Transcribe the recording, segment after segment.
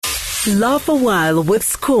Laugh a while with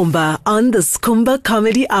Skhumba on the Skhumba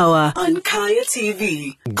Comedy Hour on Kaya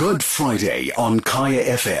TV. Good Friday on Kaya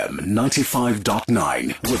FM 95.9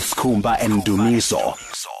 with Skhumba and Dumiso.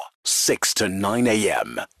 6 to 9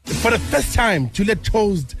 a.m. For the first time, Juliet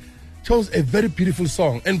chose a very beautiful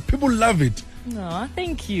song, and people love it. No,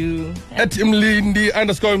 thank you. At Imlindi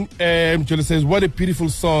 _ Juliet says, what a beautiful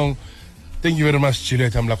song. Thank you very much,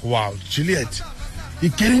 Juliet. I'm like, wow, Juliet,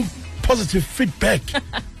 you're getting positive feedback.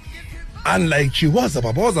 Unlike you. What's up?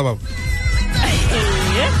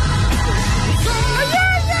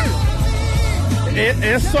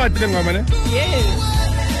 Yes.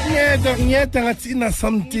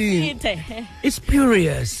 Something. It's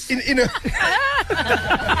spurious.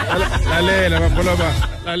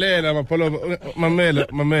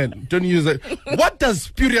 Mamela. Don't use it. What does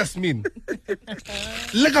spurious mean?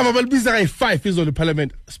 Like I'm 5 years old in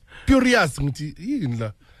parliament. Spurious.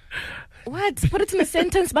 What? Put it in a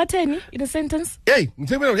sentence, Batani. In a sentence. Hey,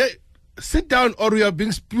 sit down or you are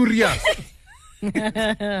being spurious.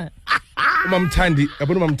 Mom Tandy, I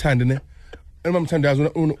put Mom Tandy, ne? And Mom Tandy has un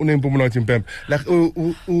like,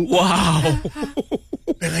 wow.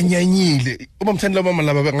 Mom Tandy,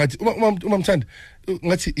 Mom Tandy,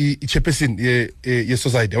 Chepesin, ye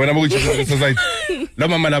society. When I'm going to society, La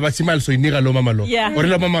Mama Lava Simal, so you lo Mama lo. Yeah. Or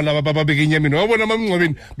La Mama Lava Baba begin Yamin, or when I'm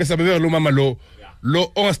moving, Bessabe lo Mama lo.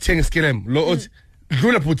 Lo ons ting skelem lo ons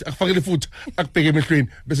dlula futhi akufakele futhi akubheke emehlweni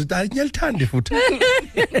bese uthi ngiyalithanda futhi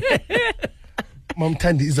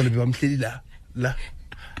mamthandi izolo bamhleli la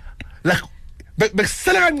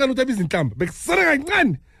bekusela kancane uthi abizinhlamba bekusela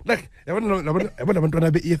kancane like yabona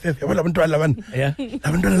abantwana be-EFF yabona abantwana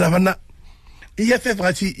labantwana labana EFF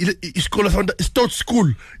ngathi isikolo sonto start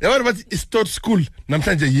school yabona bathi start school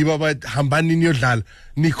namhlanje yiba bahambani niyodlala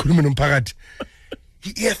nikhulume nomphakathi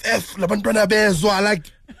EFF labantwana bezwa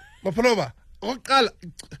like mapoloba oqala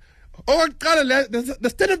the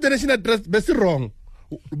state of the nation address besi wrong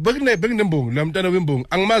beknembongo lamntwana wembongo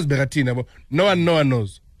angimazi bekathina bo no one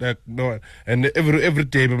knows like no one and every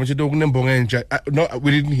day bamanje kunembongo entsha no we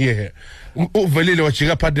didn't hear her uvelile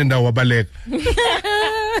wajika phandle ndawo wabaleka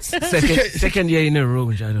second year in a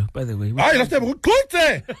row njalo by the way hayi last time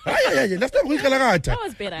uqhuthe hayi last time uyiqalakatha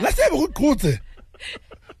last time uqhuthe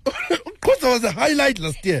Kuza was a highlight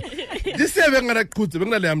last year. This year we're gonna Kuza.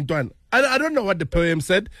 I don't know what the poem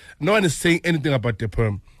said. No one is saying anything about the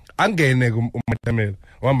poem. Angene umatamel.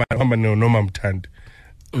 Wamba no mamthand.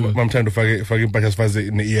 Mamthand ufake impahla sifaze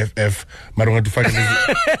in EFF. Mara ungathi ufake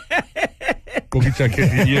kokichake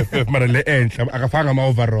EFF mara le enhla akafanga ama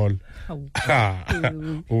overall.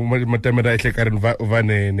 Umatamela ehlekaren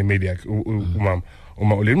uvane ne media umama.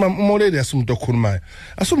 Umoledi asumuntu okhulumayo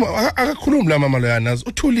akakhulumi la mama lo yanazi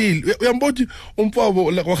uthulile uyambothi umfabo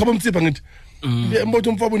wakhaba umtsipha ngithi uyambothi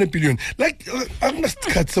umfabo une-billion like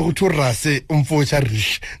akunasikhathi sokuthi urase umfowethu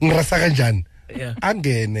arish ngirasa kanjani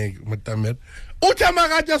angene matamela uthi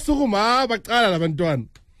amakati asukuma baqala labantwana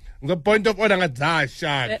point of order ngathi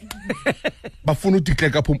shaka bafuna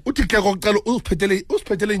udeclare kaphuma udeclare kokucala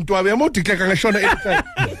usiphethele intwabe yama udeclare ngashona anytime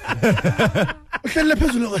uhlele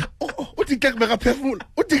phezulu udeclare bekaphefumula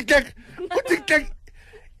udeclare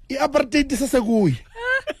iapartheid sesekuyi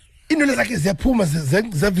inole zakhe ziyaphuma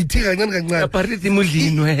zavithika kancane apartheid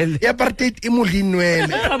imudlinwele iapartheid imudlinwele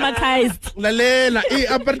traumatized lalela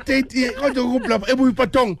iapartheid konje kupla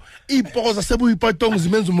ebuyipatong ipoza sebuyipatong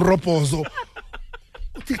zimenza umropozo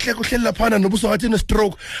uthi kuhlela laphana nobuso wathi ne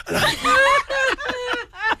stroke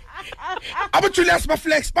Julius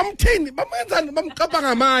baflex bamthini bamenzani bamkhapha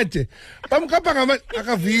ngamatshe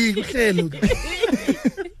akaviki uhlelo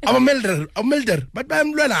abamelder bathi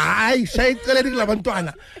bayamlwela hayi shayi iceleni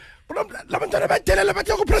kulabantwana labantwana badelela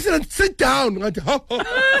bathi ku president sit down ngathi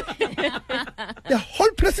the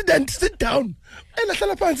whole president sit down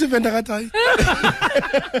elahlala phansi venda ngathi hayi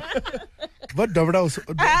what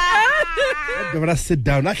Dobra sit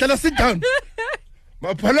down ahlala sit down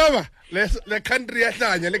maphalova le country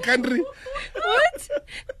yahlanya le country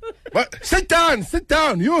what sit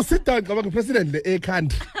down you sit down ngoba president le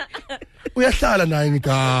country uyahlala naye ngithi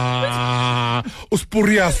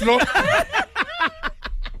uspurious lo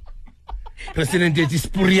president ethi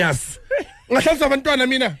spurious ngahlalisa abantwana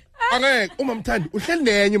mina angeke umamthandi uhleli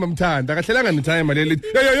nenye umamthanda akahlelanga nethime le le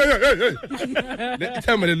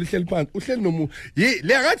time le lihleli phansi uhleli nomu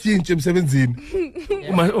le akathi intshe emsebenzini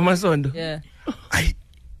umasondo ay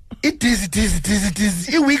it is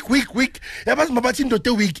a week yabazi mabathi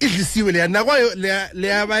indoda week idlisiwe le nakwayo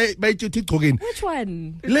le bayithi igcokeni which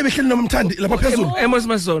one le behleli nomamthandi lapha phezulu Amos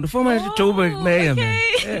Masondo former Joburg mayor man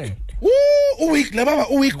Week la baba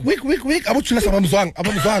week abujula abamzwanga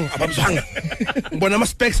ngibona ama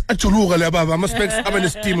specs ajuluka la baba ama specs abane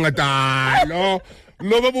steam ngada lo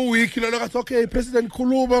baba week lo kathi okay president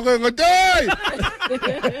khuluma ke ngaday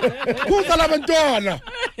kuzala abantwana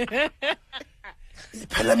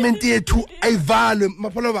Parliament yethu ayivalwe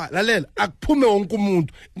mapholoba lalela akuphume wonke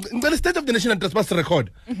umuntu ngicela state of the nation address bas record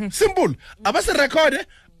simple abase record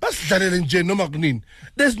basidlalele nje noma kunini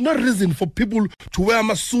there's no reason for people to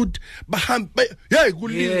wear a suit bahambe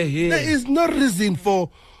there is no reason for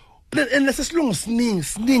unless isilungu siningi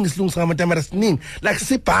isilungu samatamara siningi like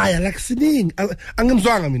sibhaya like siningi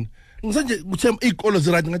angimzwanga mina ngisanje kuthe izikolo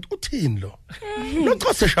zirathi ngathi uthini lo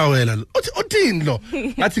nochose shawela lo uthini lo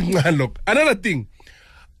ngathi ngicane lo another thing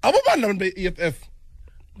abobani labantu be-EFF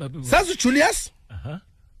sazi Julius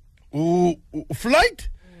Floyd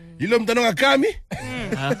yilo mntana ongakami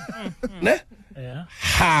ne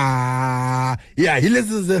ha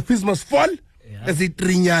hilezi the fees must fall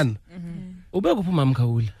ezitrinyana ube kuphi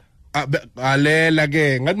mamkhawula alela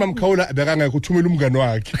ke ngathi mamkhawula bekangeke uthumela umngane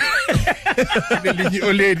wakhe lelinye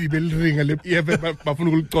already beliringa le-EFF bafuna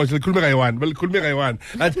ukulicosha likhulume kayi-one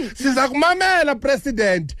athi siza kumamela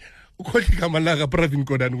president ukhohle igama laka Pravin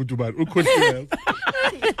Kodani ukuthi ubani ukhohle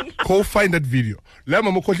go find that video la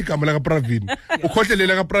mama ukhohle igama laka Pravin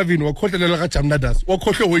ukhohlelela ka Pravin wakhohlelela ka Jamnadas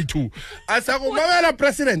wakhohle way 2 asakumamela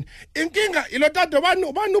president inkinga ilotado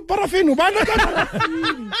ubani uParafin ubani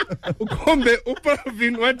ukhombe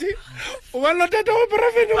uParafin wathi ubani lotado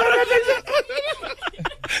uParafin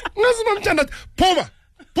ngazima mthanda phuma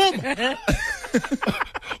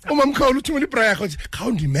umamkhawula uthumela ibraya yakhe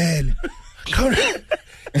khawundimele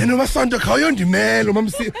yena basonto khawuyondimela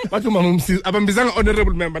umamsi bathi umamsi abambizanga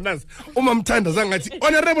honorable member nazi umamthanda zangathi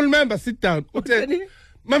honorable member sit down uthe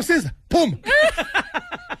mamsiza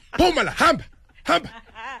phuma la hamba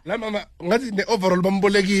la mama ngathi ne overall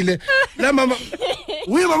bambolekile la mama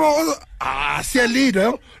uyi mama siya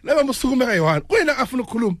leader la mama usukume kayi-one kuyena afuna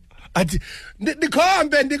ukukhuluma athi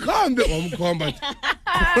ndikhombe wamkhomba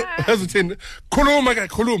athi uthini khuluma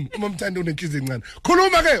umamthanda unenhliziyo encane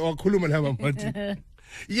khuluma ke wakhuluma la mama athi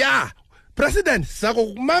president sako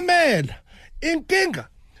kumamela inkinga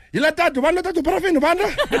ilatatu bani latatu Parafin bani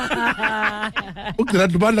ukugcina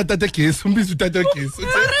bani latatu egesi umbizi utata egesi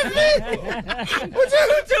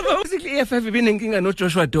uthi EFF ibinenkinga no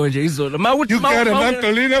Joshua Donje izolo mawuthi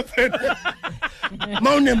Magdalena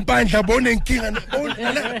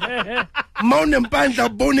mawunempandla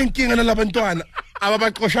bonenkinga nalabantwana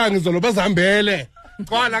ababaqoshanga izolo bazihambele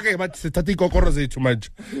kwala ke bathi sithatha ikokoro zethu manje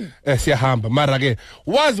siyahamba mara ke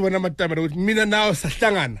wazi wena matamera ukuthi mina nawe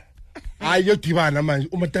sahlangana ayodibana manje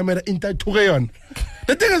umatamera intathuke yona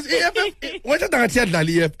the thing is EFF wathi ngathi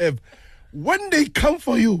yadlala EFF when they come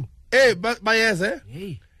for you bayeze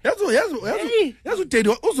yazo Teddy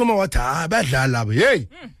uzoma wathi badlala labo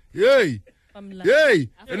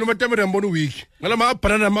eno matamera mbona week ngala ma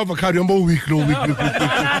banana ma avocado yombo week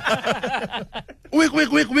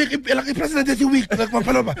week like president is week like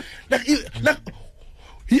mapaloba like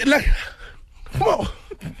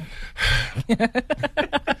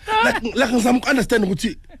like ngizama understand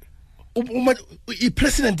ukuthi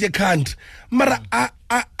president ye country mara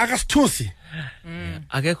akasithusi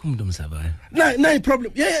akekho umuntu omsabayo na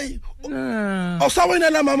problem awusawena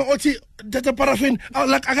la mama othi tata Parafin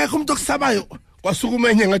like akekho umuntu okusabayo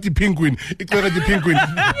kwasukumenye ngathi penguin icela ngathi penguin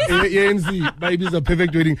ANC bayibiza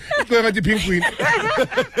perfect wedding icela ngathi penguin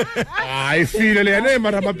hayi file le yana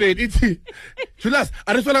mara mapedi ithi Julius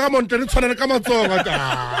ariswela ka Montana tswana ka Matsonga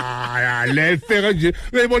le feka nje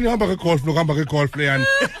uyibona ihamba ke golf le yana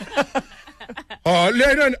le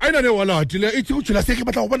ayina ne walati le ithi uJulius ke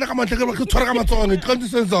batla ubona ka mantle ke tswara ka Matsonga ikanti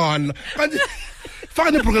senzana kanti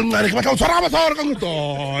faka ne program ngane ke batla utswara ka Matsonga ka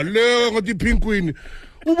ngito le ngathi penguin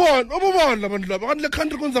ubona labantu laba kanti le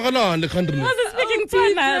country konzakalani le country speaking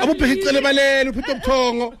Tswana abubheka icele balele uphethe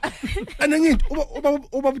ubuthongo anengithi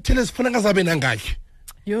ubabuthele sifuna ngazabe nangakhe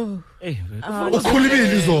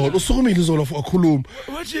ukhulumile izolo usukumile izolo akhuluma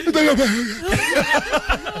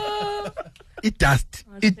idust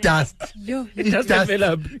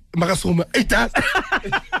makasuma idust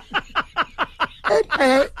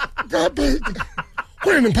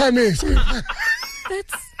kuyini ngiphamisa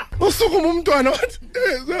usukuma umntwana wathi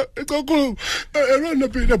ecokulu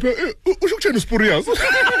lapha usho kuthena uSpurious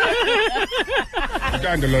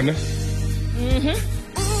kande lona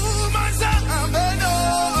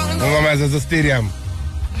ngamaza za stadium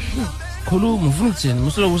khuluma ufuna ukuthini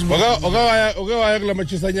musulo okawaya kula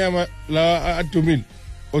machisa nyama la adumile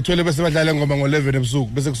othwele bese badlala ngoma ngo11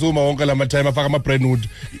 ebusuku bese kusuma wonke la time afaka ama brandwood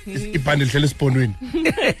ibhande lihlele esipondweni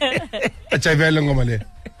ajayivele ngoma le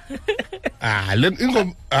le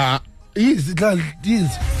ingoma Easy dlala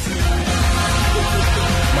easy.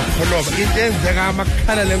 Makholoba intenzeka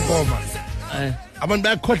amakhala lenkoma. Abantu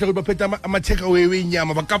bayakhohle ukuthi baphethe ama-take away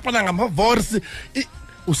wenyama bakapana ngama-vorsi.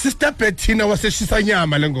 Usister Bettina waseshisa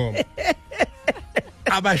nyama lengoma.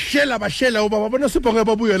 Abashela ubaba bona sibhonge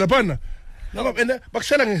babuye laphana. Ngoba ena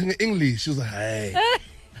bakushela nge-English uza hey.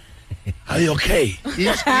 Are you okay?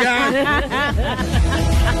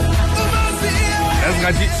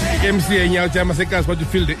 Ngathi MC enyawo jama sekas what you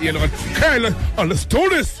feel the yellow Kyle let's do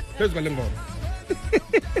this. Let's go lengoma.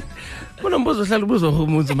 Kunombuzo hlala ubuzo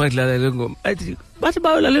umuntu makudlala lengoma. Athi bathi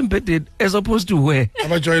bawela lembedeni as opposed to where?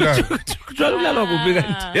 Abajoyela. Kujwala ukulala kuphi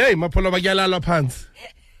kanti? Hey mapholo bakuyalala phansi.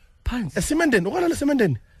 Phansi. Esemendeni ukalala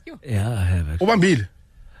esemendeni? Yeah, I have. Ubambile.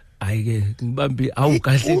 Ayike ngibambi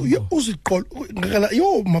awukahle. Uziqola ngakala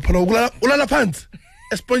yo mapholo ulala phansi.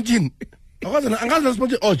 Esponjini. Angazi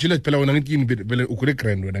nasponjini oh Gillette phela wona ngithi vele ukule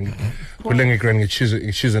grand wena ngithi. Kule ngegrand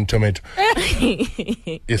ngecheese and tomato.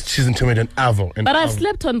 Yes, cheese and tomato and avo. But I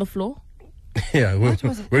slept on the floor. Yeah,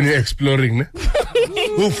 when you're exploring, ne?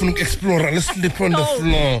 Explorer, let's sleep on the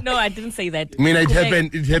floor. No, I didn't say that. I mean, it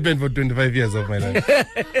happened for 25 years of my life.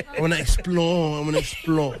 I want to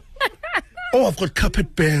explore. Oh, I've got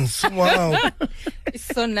carpet bands. Wow. It's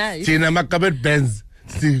so nice. Tina, my carpet bands.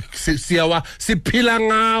 Siphila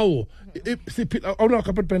ngawo. Siphila, oh no,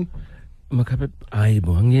 carpet band. My carpet,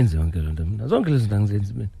 ayibo, angiyenzi yonke lonto mina. Zonke lezi zinto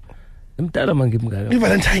angizenzi mina. Imdala mangimngaka.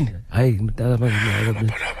 Valentine. Hayi, imdala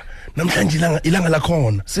mangimngaka. Namhlanje ilanga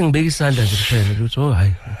lakhona. Singibeka isandla nje kuphela ukuthi oh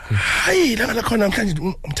hayi. Hayi, ilanga lakhona namhlanje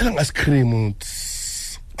umthela nga scream.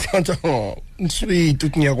 Sweet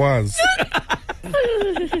uthi ngiyakwazi.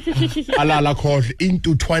 Alala khohle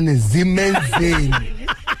intuthwane zimenzeni.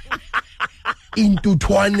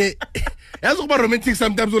 Intuthwane yazi kuba romantic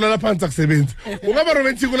sometimes ulala phansi akusebenzi. Ungaba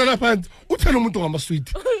romantic ulala phansi uthela umuntu ngama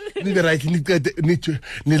sweet. Nibe right niqede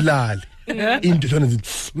nilale. Intuthwane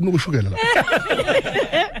kunokushukela la.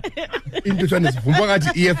 Intuthwane zivumba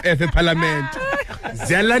kathi EFF eParliament.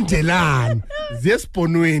 Ziyalandelana.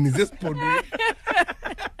 Ziyesibonweni.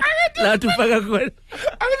 La tufaka khona.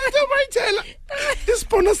 Angithi bayitshela.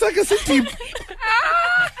 Isibhono sakhe sidip.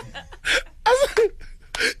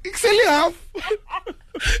 Ikuseli half.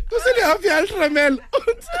 Kuseli half ya ultramel.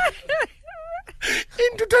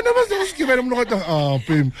 Intuthwane bazokusigibela umntu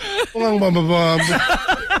Pim. Ungangibamba.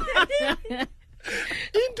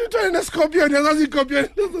 Intuthwane nescorpion yazazi iscorpion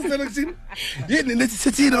selection. Yini lethi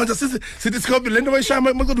sithina nje sithi scorpion lento bayishaya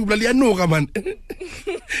makuthi kubula liyanuka man.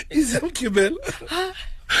 Izamgibela.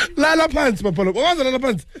 Lala phansi bapholo. Waza lala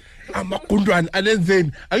phansi. Amagundwane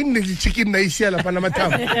alenzeni. Akunike chicken nayishiya lapha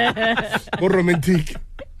namathambo. Go romantic.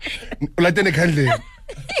 Ulatene khandlela.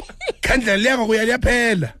 Khandlela liyaka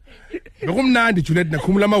kuyaliyaphela. Bekumnandi Juliet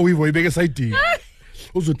nakhumula amawivo ayibeke sayidini.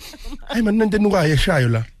 Uzothi hayi man nento enukayo eshayo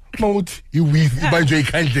la. Mawuthi iweave ibanjwe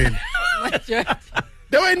ikhandlela.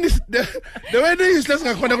 The way this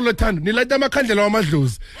singakhona kulothando nilata amakhandlela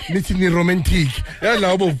wamadlozi nithi ni romantic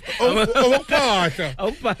yala obokuphahla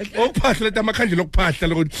awuphahla lata amakhandlela okuphahla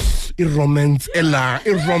lokuthi iromance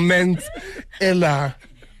ela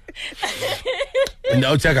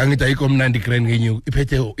Ndawuthaka ngithi ayikho mnandi grand ngenyu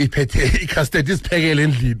iphethe icustard isiphekele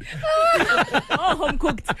endlini. Oh, home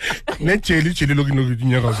cooked. Nejeli lokunokuthi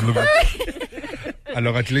inyakazo lokho.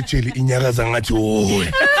 Alokathi le jeli inyakaza ngathi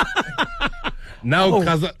hoye. Now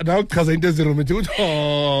chaza into eziromantic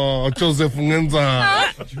uthi Joseph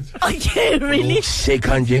ungenza. Okay, really? Shake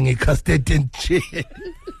njenge custard and chill.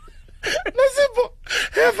 Nasibo.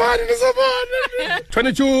 Hefani nasabona.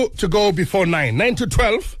 22 to go before 9. 9 to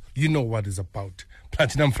 12. You know what it's about.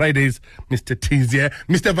 Platinum Fridays, Mr. T's here,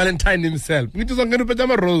 Mr. Valentine himself. We just going to put a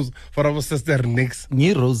rose for our sister Nix.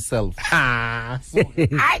 Ni rose self.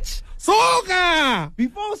 Soka!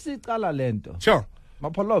 Before siqala lento. Sure.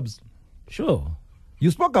 Mapolobs. Sure.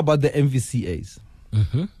 You spoke about the MVCAs.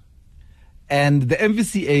 Mhm. And the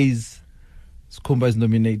MVCAs Skhumba is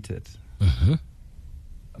nominated. Mhm.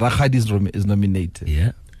 Rakhadi is nominated.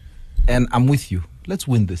 Yeah. And I'm with you. Let's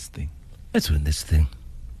win this thing. Let's win this thing.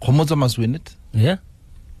 Khomotso must win it. Yeah.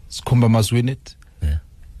 Skhumba must win it. Yeah.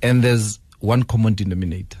 And there's one common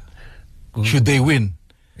denominator. Should they win?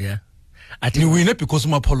 Yeah. You win it because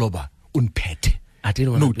Mapoloba unpete. I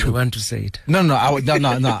didn't want to say it. No.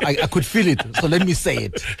 I could feel it. So let me say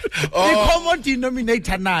it. The common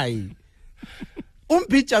denominator nai.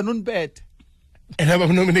 Umpicha unpete. And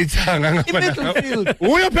I'm nominating Battlefield.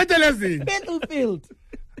 Who you pete lezi? Battlefield.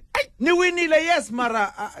 Niwinile, yes,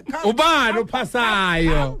 Mara. Ubani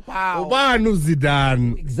ophasayo. Ubani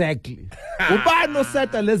uZidane. Exactly. Ubani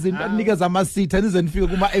oseta lezinto anikeza amasitha nize nifike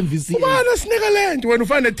kuma MVC. Ubani sinika lento wena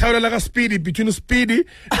ufana nethawula la Speedy between Speedy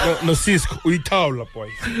no Cisco uyithawula boy.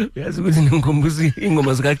 Yazi ukuthi ngikhumbula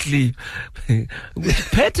ingoma zika Clip.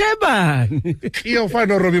 Phethe bani? Iyo ufana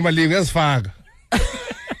no Robbie Malinga yasifaka.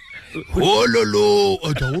 Hololo,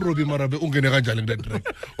 oda uRobbie Marabe ungene kanjani kule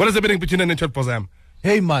track. What is happening between and Chat Pozam?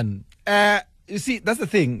 Hey man, you see, that's the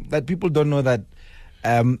thing that people don't know, that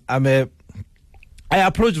I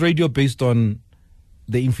approach radio based on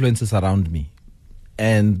the influences around me.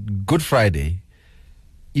 And Good Friday,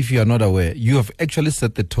 if you are not aware, you have actually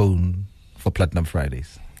set the tone for Platinum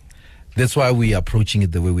Fridays. That's why we are approaching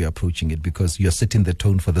it the way we are approaching it, because you are setting the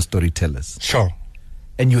tone for the storytellers. Sure.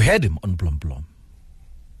 And you had him on Blom Blom.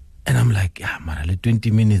 And I'm like, yeah, man, 20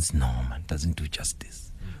 minutes, no, man, doesn't do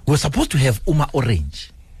justice. We're supposed to have Uma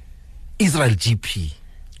Orange, Israel GP.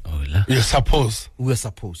 Oh, la. You're supposed. We were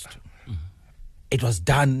supposed to. It was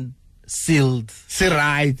done, sealed,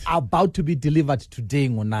 right. about to be delivered today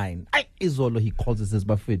on 9. Izolo, he calls and says,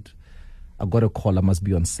 Buffett, I got a call, I must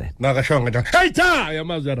be on set. Hey, ta!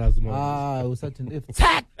 Yamazi Razmo. I was such an if.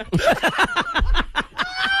 Tack!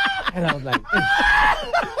 And I was like,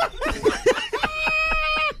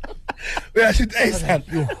 I should ace that.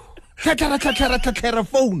 Clara,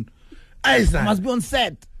 phone. I must be on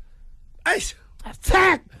set. Ace.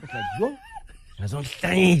 Tack! I was like, yo. That's all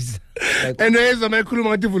things. And there's a man who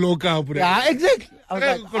might have look out. Yeah, exactly. I was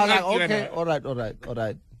like, okay, all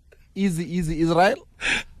right. Easy, Israel.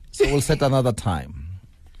 So we'll set another time.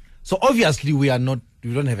 So obviously we don't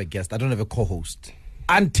have a guest. I don't have a co-host.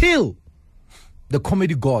 Until the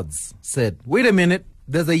comedy gods said, wait a minute,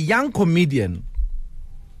 there's a young comedian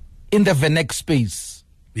in the Venex space.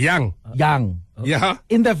 Young. Yeah.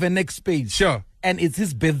 In the Venex space. Sure. And it's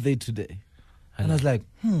his birthday today. And I was like,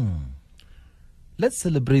 let's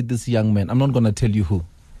celebrate this young man. I'm not going to tell you who.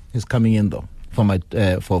 He's coming in though for my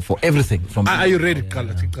for everything. From Are you ready? Because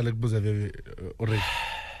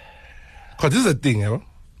this is the thing, eh?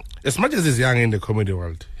 As much as he's young in the comedy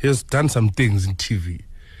world, he has done some things in TV.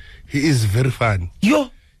 He is very fun.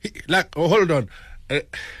 Hold on.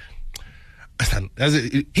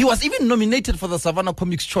 He was even nominated for the Savannah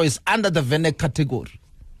Comics Choice under the Venex category.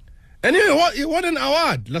 And he won an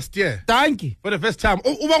award last year. Thank you. For the first time.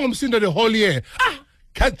 The whole year.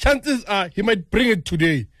 Chances are he might bring it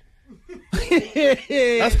today.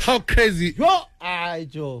 That's how crazy. Joe.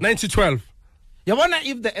 9-12. You wonder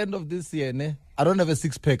if the end of this year, I don't have a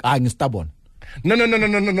six-pack. I'm stubborn. No.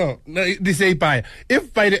 This is by.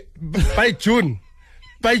 If by June,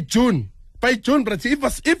 but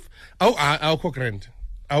if I'll cook rent.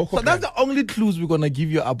 So that's the only clues we're gonna give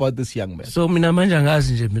you about this young man. So mina manje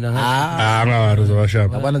ngazi nje mina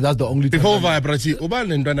ngazi. That's the only. Before vibrati,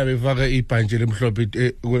 ubani ntwana befaka ibhanje lemhlophe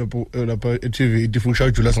lapha TV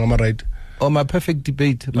ifunction Julius ngama right. Oh, my perfect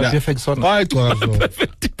debate, my perfect son. Why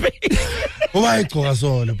perfect debate? Why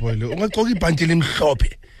le boy? Ungaqoka ibhanje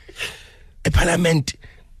lemhlophe eParliament.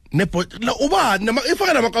 Ubani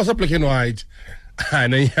ifaka namakhosi black and white.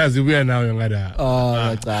 Nayazi ubuya nawe ngada.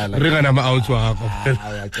 Ngacala. Ringa nama out wakho.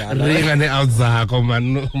 Ringa ne out zakho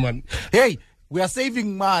man. Hey, we are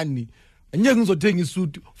saving money. Ngeke ngizothenga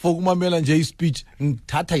isuit for kumamela nje ispeech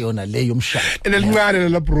ngithatha yona leyo mshado. Elincane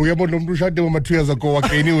la bro yabona umuntu ushade uma 2 years ago wa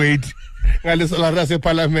gain weight. Ngale salary yase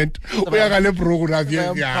parliament uya ngale bro kunavye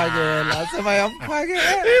yaphakela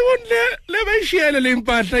sebayamphakela le bayishiyele le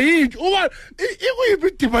impahla yinto uba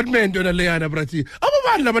ikuyiphi department yona leyana brathi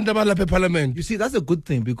ababani labantu abalapha eparliament. You see, that's a good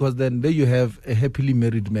thing, because then there you have a happily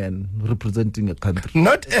married man representing a country.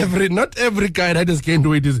 Not every guy that has gained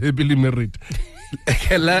weight is happily married.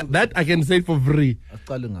 That I can say for free.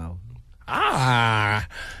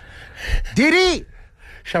 Didi!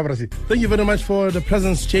 Shabrasi, thank you very much for the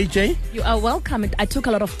presence, JJ. You are welcome. I took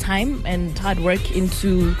a lot of time and hard work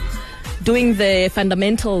into doing the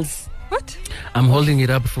fundamentals. What? I'm holding it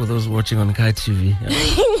up for those watching on Kai TV.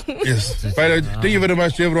 Yes. Thank you very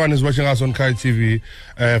much to everyone who's watching us on Kai TV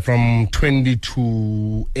from 20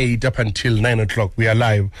 to 8 up until 9 o'clock. We are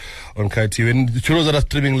live on Kai TV. And to those that are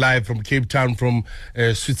streaming live from Cape Town, from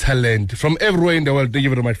Switzerland, from everywhere in the world, thank you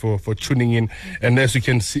very much for tuning in. And as you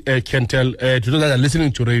can see, can tell, to those that are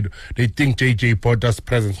listening to radio, they think JJ bought us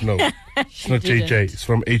presents. No, it's not JJ. It's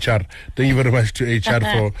from HR. Thank you very much to HR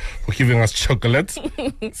for giving us chocolates.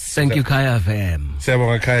 Thank you, Kaya FM.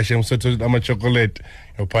 Siyabonga Kaya Shem, so I'm a chocolate.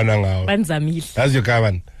 That's your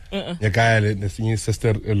kaban. Ekhaya nesinye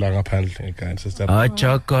sister la ngaphandle ekhaya sister.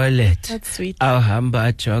 Chocolate. That's sweet.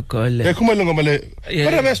 Hamba chocolate. Khumalo ngoma le.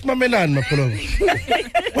 Kodwa besimamelani mapholo.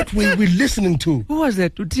 What were we listening to? Who was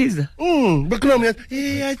that? Utiza. Bekhuluma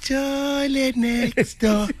yeah, chocolate next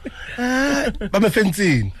door. Baba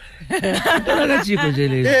fensini. Akajiko nje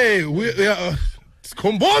le. Hey, we are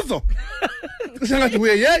Skhumbozo. Sengathi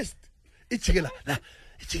we yes. Ichikela la.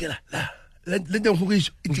 Lento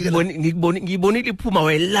ngifukisho ichikela. Ngibonile iphuma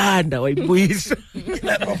wayilanda wayibuyisa.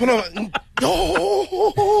 Bafuna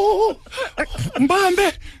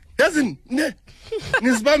mbambe. Yazi ne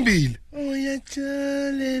ngisibambile. Oh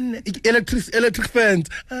yachalene electric fence.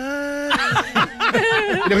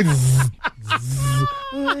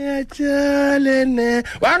 Oh yachalene.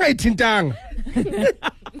 Wangayithintanga.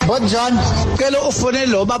 But John, kele ufone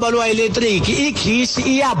lo baba lo electric igisi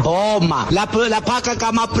iyabhoma lapha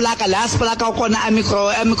kama plaka la splaka ukona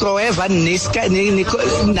microwave niska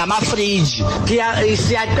nama fridge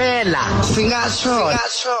siyacela singasho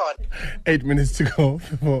 8 minutes to go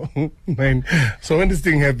before 9. So when this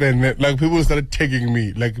thing happened, like people started tagging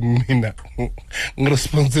me, like mina, I'm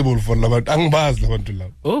responsible for labantu. Angibaz labantu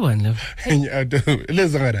labo. Oh man.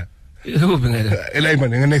 Lezangada.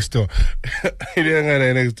 Elayman next door.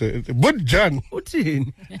 Next door. But John.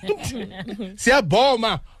 Uthini?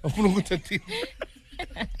 Siyabhoma. Ufuna ukuthi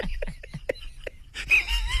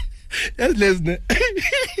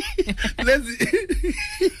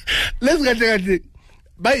let's get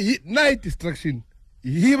by night distraction.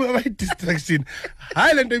 Yiba by distraction.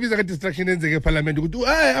 Highland ibiza ka distraction enzeke eParliament ukuthi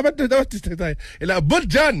hey abantu abadistractayo. Ela but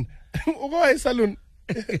John uko salon.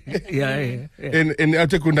 Yeah. In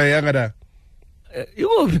atekunda yangada. You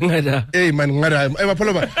ngada. Hey man ngada.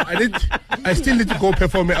 I still need to go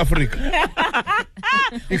perform in Africa.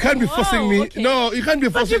 You can't be forcing me. Okay. No, you can't be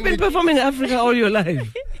forcing me. But you've been performing in Africa all your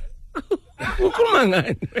life.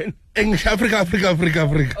 English Africa.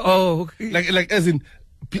 Oh, okay. Like as in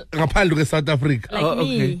ngaphandle South Africa. Like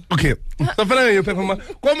me. Okay. So fana you perform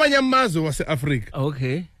kwamanye amazwe wase Africa.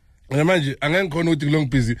 Okay. Manje angengikhona ukuthi kulong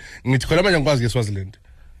busy ngithi khona manje ngikwazi ngeSwaziland.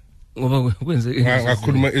 Ngoba kwenze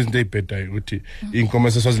ngakhuluma izinto ezibhedayo ukuthi inkomo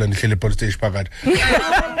yaseSwaziland ihlele police station phakathi.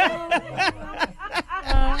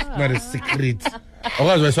 Not a secret.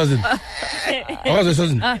 Akazi wayeSwaziland.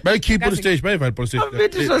 Bayikhipha police station, bayivala police station.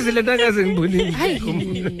 Bethu Swaziland akaze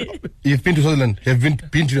ngibonile. You've been to Swaziland? Have you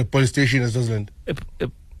been to the police station in Swaziland?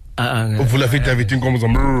 Uvula fita vithi inkomo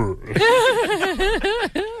zam.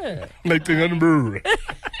 Like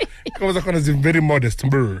because I is very modest.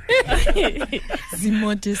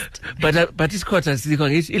 Modest. But it's quite as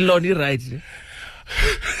it's iloni right.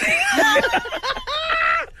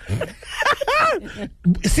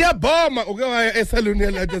 Siyabhoma uke waya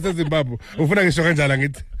esaluni la yaseZimbabwe. Ufuna ngisho kanjalo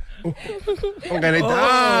ngithi. Ungane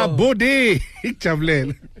body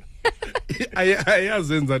ijabulele.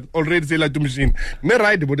 Ayazenza already sela to machine. Me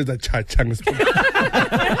ride body za chacha ngisipho.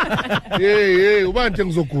 Hey ubanje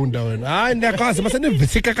ngizogunda wena. Hayi ndiyakwazi mase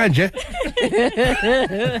nivithika kanje.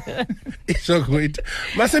 So good.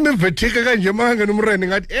 Mase nivithika kanje manga nomreni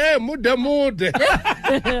ngathi mude.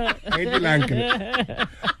 Ngithi lanke.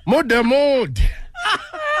 Mude.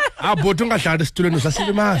 Abotho ngadlala esitulweni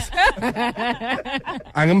sasilimaza.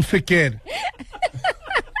 Angimfikele.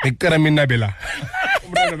 Ngicela mina bela.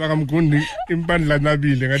 Umntwana bakamgundi impandla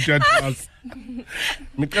nabile ngathi yathasa.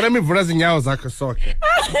 Ngicela mivula izinyawo zakhe sonke.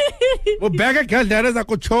 Ubheka gadlana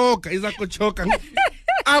zakuchoka, izakuchoka.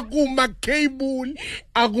 Akuma cable.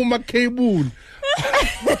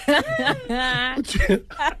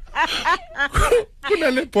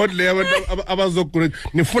 Kuna le board le abantu abazogula.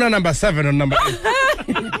 Nifuna number 7 or number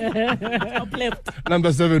 8. Top left.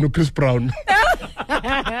 Number 7 Chris Brown.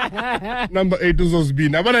 Number 8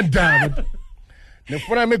 uzozibina. Abana ndaba.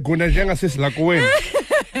 Nifuna megona njenga sisi lakho wena.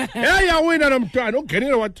 Wina nomntwana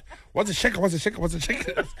ugenile what's a shaker?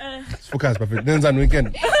 Focus perfect. Nenza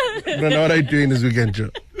weekend. What are you doing this weekend, Joe?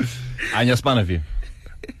 I'm your span of you.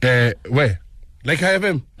 Where? Like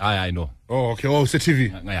IFM? I know. Oh, okay. Oh, it's a TV.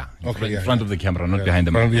 Yeah. Okay. In front of the camera, not behind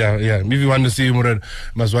the mic. Yeah. If you want to see more,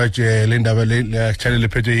 must watch Linda channel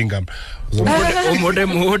Peter Ingam.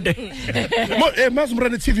 Mode. Mas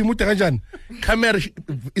mrana TV muta kanjani? Camera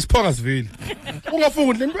is Pongasville.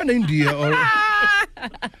 Ungafundi lentwana India or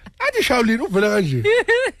Ati Shaolin uvela kanje.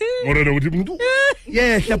 Mrana uthi umuntu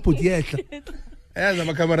yehla put yehla. Yaza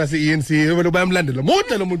amakamera se-ANC vele bayamlandela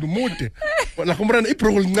mude lo muntu mude la kumrana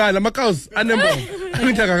ibhruku lincane amakazi anembomo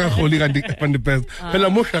angithi akakaholi kanti fan the best phela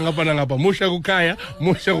musha ngapha musha kukhaya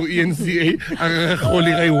musha ku-ENCA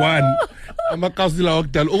akakaholi kayi-1 amakazi lawa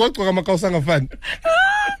kudala ukwagcoka amakazi angafani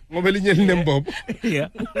ngoba linye linembobo Yeah.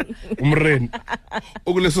 umreni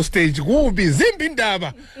ukuleso stage kubi zimbi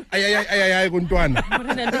indaba ayayayi kuntwana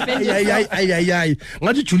ayayayi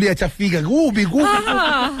ngathi Juliet afika kubi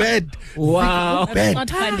bad Wow. bad not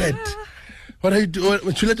funny. bad. What are you doing?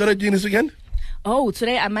 Juliet, what are you doing this weekend? Oh,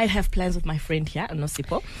 today I might have plans with my friend here,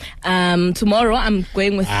 Nosipo. Tomorrow I'm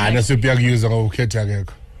going with. Nasiphi yakuyuza ngokhetha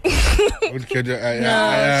akekho.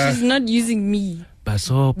 No, she's not using me.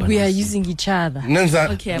 Baso. We are using each other. Nenza.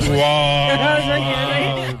 Okay,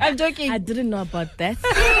 Wow. I'm joking. I didn't know about that.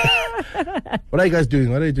 What are you guys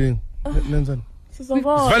doing? What are you doing? Nenza. It's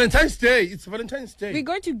Valentine's Day. It's Valentine's Day. We're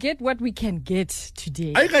going to get what we can get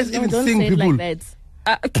today. Are you guys even Don't seeing say it people? like that.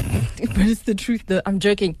 But it's the truth, though. I'm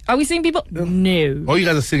joking. Are we seeing people? No. Oh, you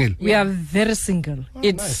guys are single. We are very single.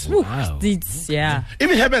 It's, whew, it's, yeah. If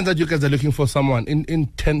it happens that you guys are looking for someone in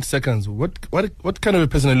 10 seconds, what kind of a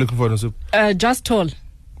person are you looking for? Nasip? Just tall.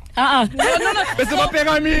 No.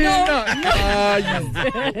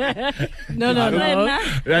 Not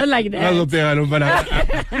like that. Ngazobheka lo mfana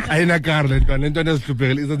ayina car le ntwana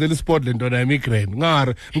esihluphekile izenzela sport le ntwana migraine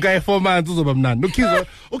ngare nkaye 4 months uzoba mnandi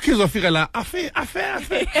ukhizwa fika la afe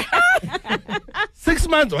 6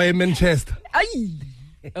 months waye Manchester.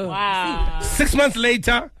 Wow. 6 months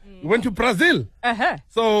later we went to Brazil.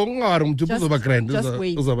 So ngare umuntu uzoba grand just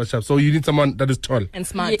wait. uzoba sharp. So you need someone that is tall. And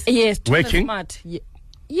smart. Yes. tall and Working? Smart.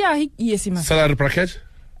 Yeah, yes, he must. Salary bracket?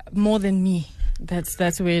 More than me. That's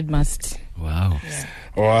where it must. Wow.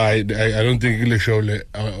 Oh, I don't think you'll show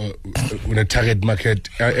on a target market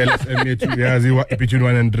LSM between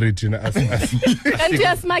 100 And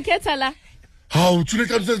just market la. How to let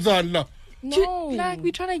No. Like,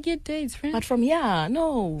 we're trying to get dates, friend. But from here,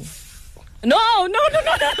 no. No,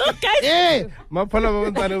 guys. Hey, my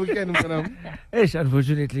weekend. Yes,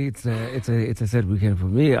 unfortunately, it's a sad weekend for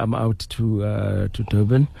me. I'm out to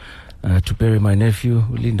Durban to bury my nephew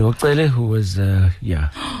Lindo Oxele, who was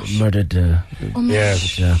murdered. Yeah.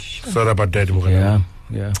 Sorry about that.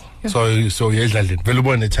 Yeah. So yes, I did.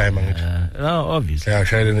 Valuable in the time. Obviously. Yeah,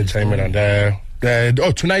 sharing the time and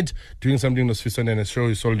tonight doing something in Switzerland and a show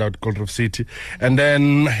is sold out, Gold Reef City, and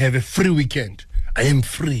then I have a free weekend. I am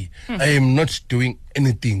free. I am not doing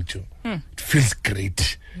anything, Joe. It feels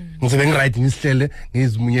great. Right, right.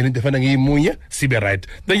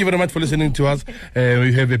 Thank you very much for listening to us.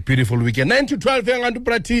 We have a beautiful weekend. 9 to 12,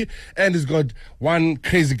 and he's got one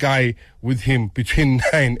crazy guy with him between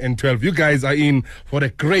 9 and 12. You guys are in for a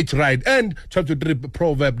great ride. And 12 to 3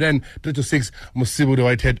 proverb, then 3 to 6 Musibu the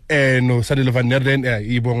Whitehead, and Sadilo Van Nerden,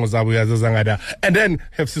 Ibongo Zabu Yazangada, and then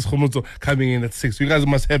have Skhumba coming in at 6. You guys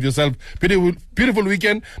must have yourself beautiful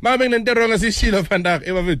weekend. Mameng and Deronga Shila Fandak,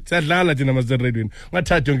 Sadlala Jinamaz Redwin.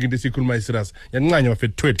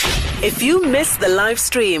 If you missed the live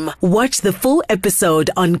stream, watch the full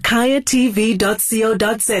episode on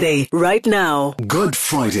kayatv.co.za right now. Good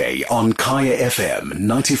Friday on Kaya FM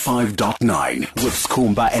 95.9 with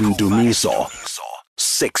Skhumba and Dumiso.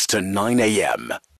 6 to 9 a.m.